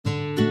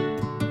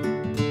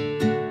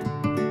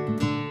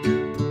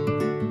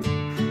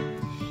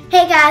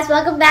Hey guys,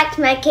 welcome back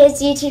to my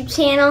kids YouTube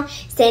channel,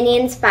 Sandy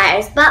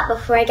Inspires. But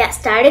before I get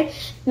started,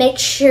 make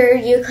sure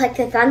you click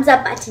the thumbs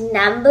up button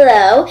down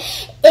below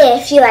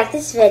if you like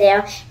this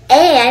video,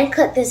 and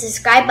click the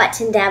subscribe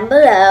button down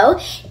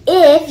below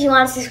if you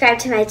want to subscribe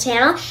to my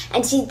channel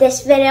and see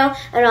this video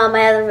and all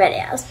my other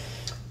videos.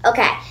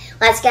 Okay,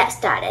 let's get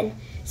started.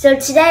 So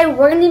today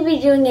we're going to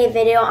be doing a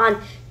video on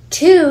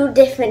two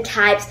different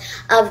types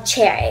of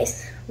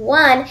cherries.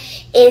 One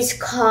is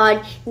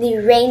called the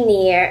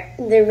Rainier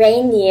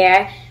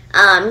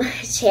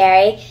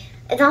cherry.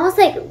 It's almost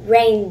like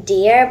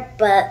reindeer,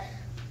 but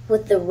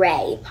with the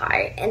ray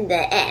part and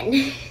the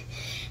N.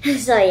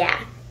 So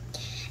yeah.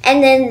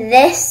 And then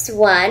this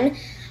one,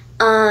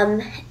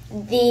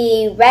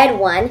 the red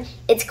one,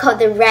 it's called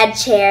the red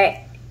cherry.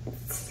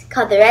 It's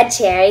called the red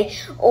cherry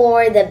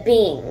or the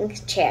Bing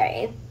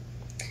cherry.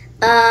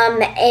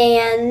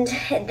 And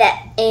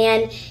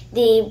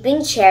the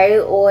Bing cherry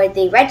or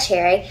the red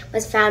cherry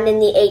was found in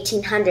the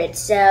 1800s,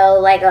 so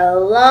like a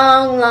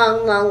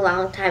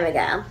long time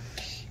ago.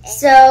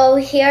 So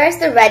here's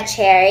the red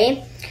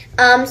cherry.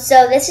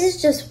 So this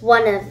is just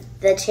one of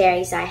the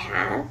cherries I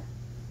have.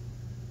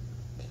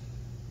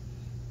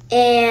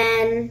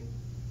 And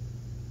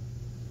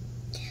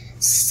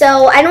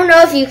so I don't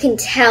know if you can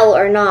tell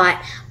or not,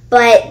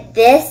 but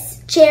this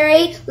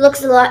cherry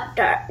looks a lot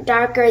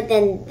darker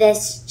than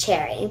this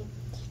cherry.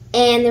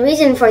 And the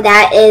reason for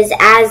that is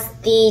as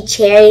the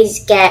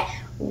cherries get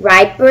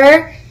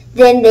riper,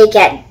 then they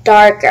get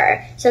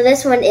darker. So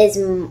this one is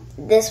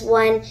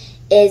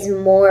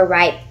more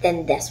ripe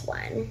than this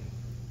one.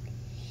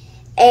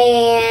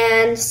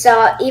 And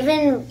so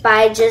even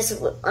by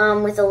just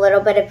with a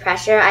little bit of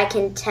pressure, I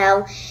can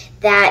tell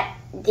that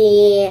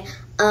the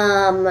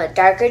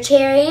darker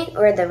cherry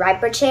or the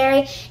riper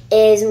cherry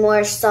is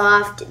more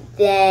soft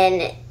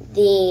than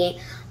the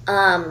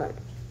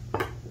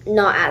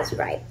not as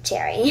ripe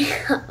cherry.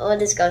 We'll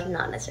just go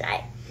not as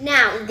ripe.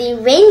 Now, the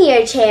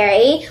Rainier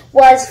cherry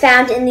was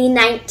found in the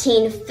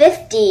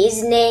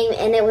 1950s,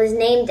 and it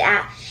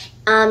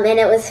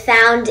was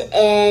found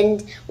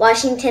in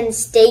Washington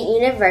State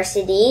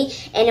University,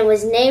 and it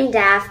was named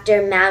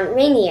after Mount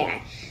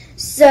Rainier.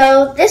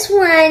 So this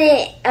one,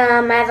 I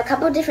have a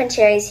couple different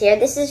cherries here.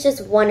 This is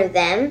just one of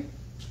them.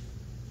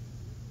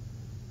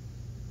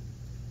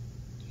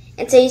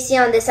 And so you see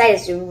on this side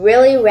it's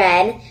really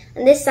red.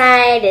 On this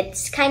side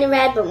it's kind of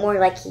red but more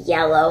like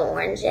yellow,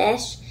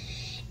 orangish.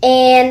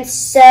 And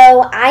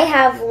so I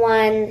have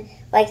one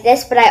like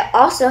this, but I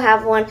also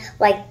have one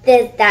like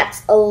this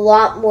that's a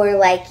lot more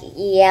like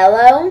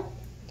yellow.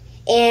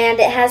 And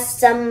it has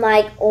some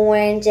like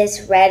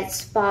orangish red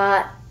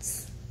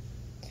spots.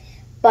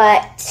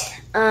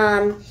 But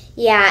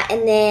yeah,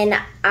 and then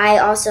I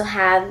also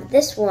have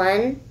this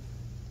one.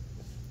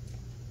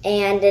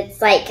 And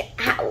it's like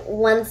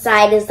one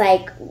side is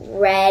like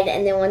red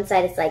and then one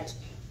side is like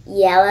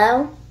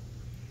yellow.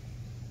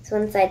 So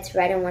one side's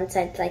red and one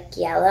side's like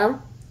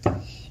yellow.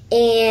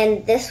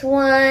 And this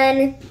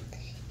one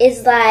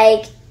is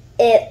like,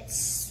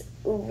 it's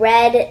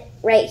red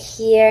right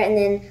here and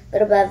then a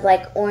little bit of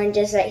like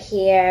oranges right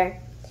here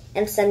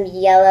and some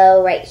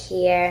yellow right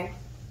here.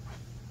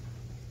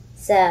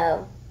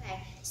 So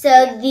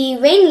the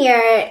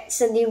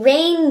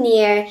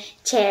Rainier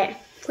cherry,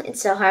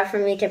 it's so hard for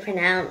me to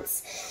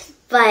pronounce,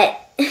 but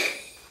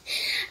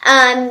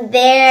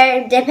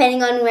they're,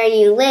 depending on where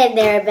you live,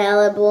 they're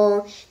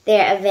available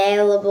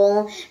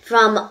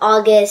from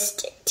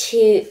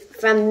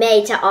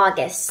May to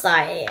August.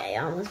 Sorry, I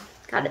almost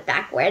got it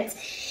backwards.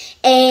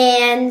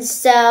 And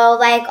so,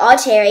 like all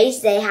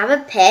cherries, they have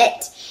a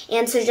pit,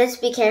 and so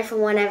just be careful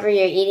whenever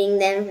you're eating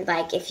them.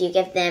 Like if you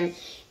give them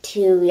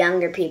to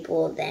younger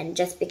people, then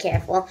just be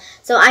careful.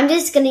 So I'm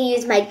just going to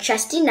use my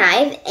trusty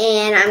knife,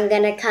 and I'm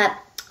going to cut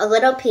a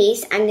little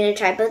piece. I'm going to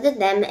try both of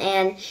them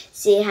and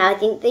see how I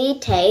think they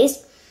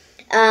taste.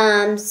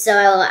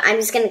 So I'm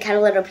just going to cut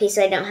a little piece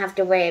so I don't have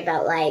to worry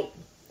about like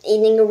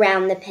eating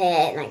around the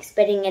pit and like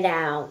spitting it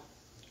out.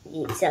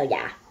 So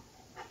yeah.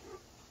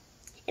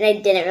 And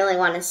I didn't really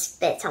want to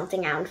spit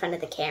something out in front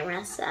of the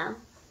camera, so.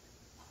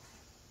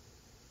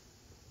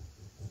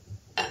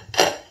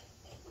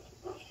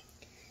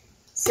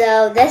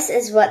 So this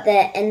is what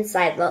the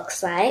inside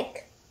looks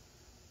like.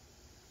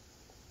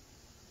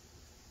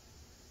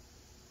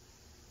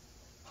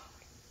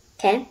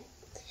 Okay,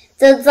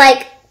 so it's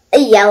like a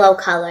yellow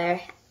color,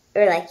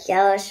 or like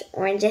yellowish,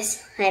 orangish,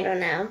 I don't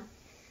know.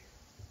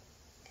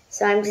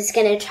 So I'm just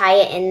going to try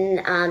it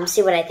and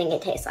see what I think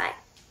it tastes like.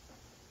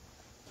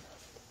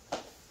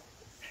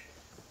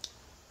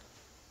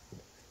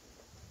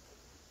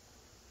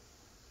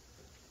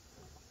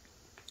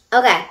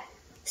 Okay,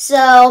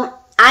 so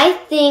I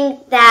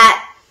think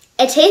that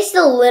it tastes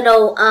a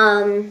little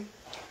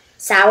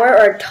sour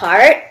or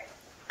tart.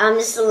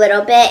 Just a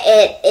little bit.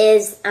 It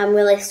is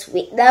really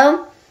sweet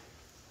though.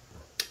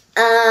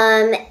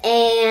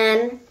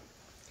 And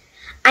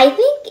I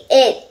think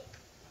it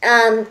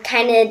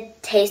kind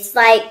of tastes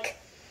like,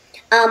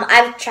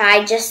 I've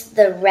tried just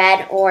the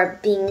red or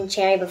Bing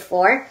cherry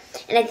before,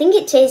 and I think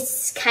it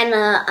tastes kind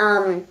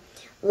of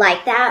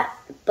like that,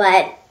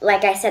 but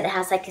like I said, it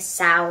has like a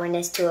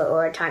sourness to it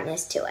or a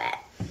tartness to it.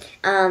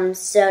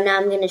 So now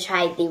I'm going to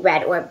try the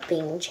red or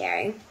Bing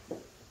cherry.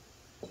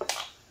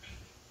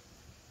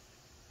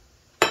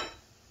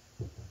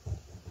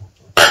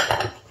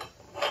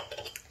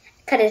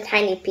 Cut a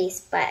tiny piece,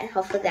 but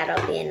hopefully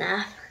that'll be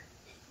enough.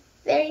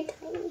 Very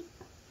tiny.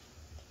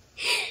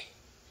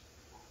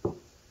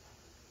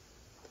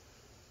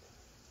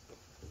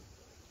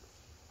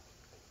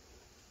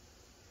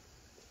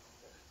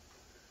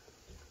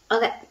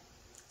 Okay,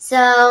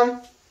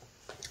 so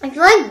I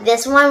feel like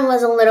this one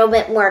was a little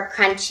bit more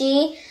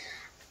crunchy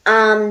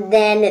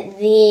than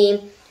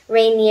the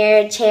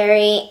Rainier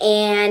cherry,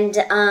 and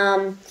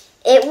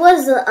it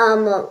was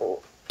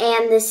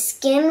and the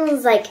skin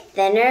was like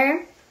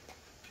thinner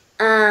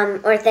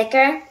or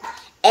thicker.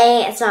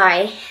 And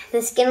sorry,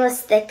 the skin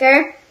was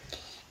thicker,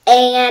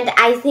 and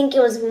I think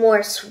it was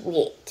more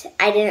sweet.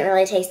 I didn't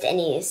really taste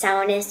any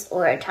sourness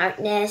or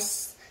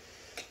tartness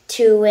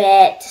to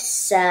it,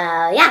 so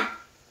yeah.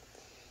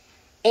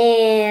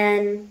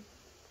 And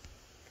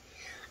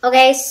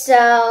okay,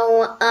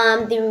 so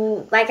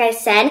like I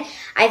said,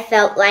 I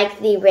felt like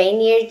the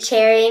Rainier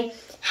cherry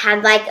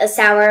had like a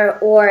sour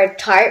or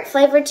tart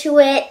flavor to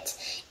it,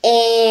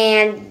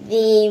 and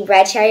the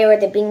red cherry or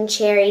the Bing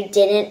cherry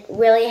didn't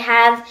really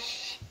have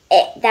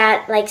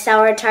that like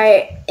sour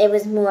tart. It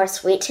was more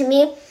sweet to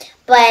me,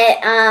 but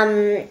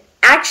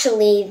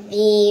actually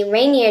the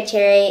Rainier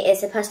cherry is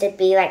supposed to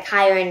be like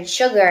higher in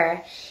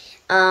sugar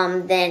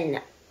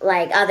than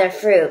like other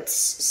fruits,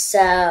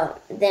 so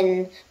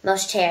than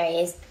most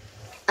cherries.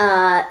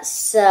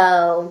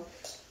 So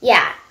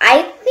yeah,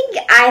 I think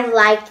I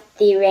liked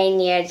the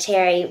Rainier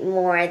cherry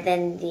more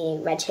than the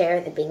red cherry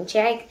or the Bing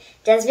cherry,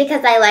 just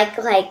because I like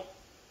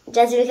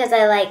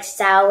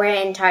sour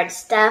and tart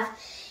stuff,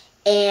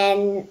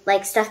 and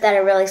like stuff that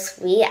are really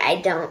sweet I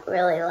don't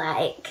really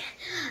like.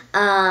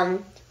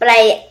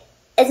 But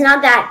it's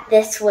not that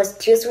this was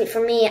too sweet for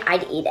me.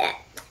 I'd eat it.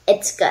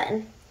 It's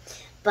good.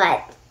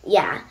 But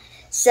yeah.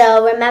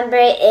 So remember,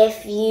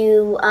 if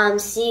you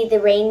see the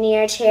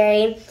Rainier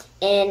cherry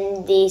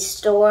in the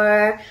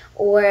store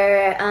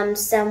or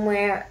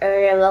somewhere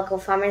or a local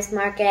farmer's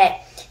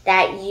market,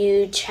 that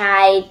you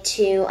try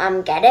to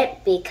get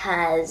it,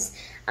 because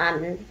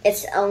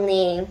it's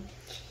only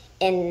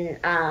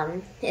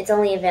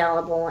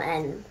available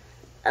in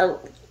a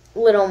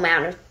little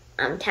amount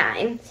of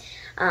time,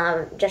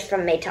 just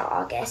from May to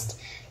August.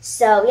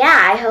 So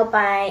yeah, I hope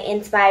I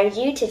inspired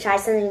you to try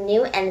something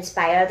new and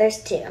inspire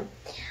others too.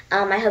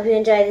 I hope you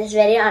enjoyed this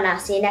video, and I'll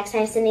see you next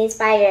time, Sydney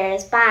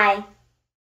Inspires. Bye!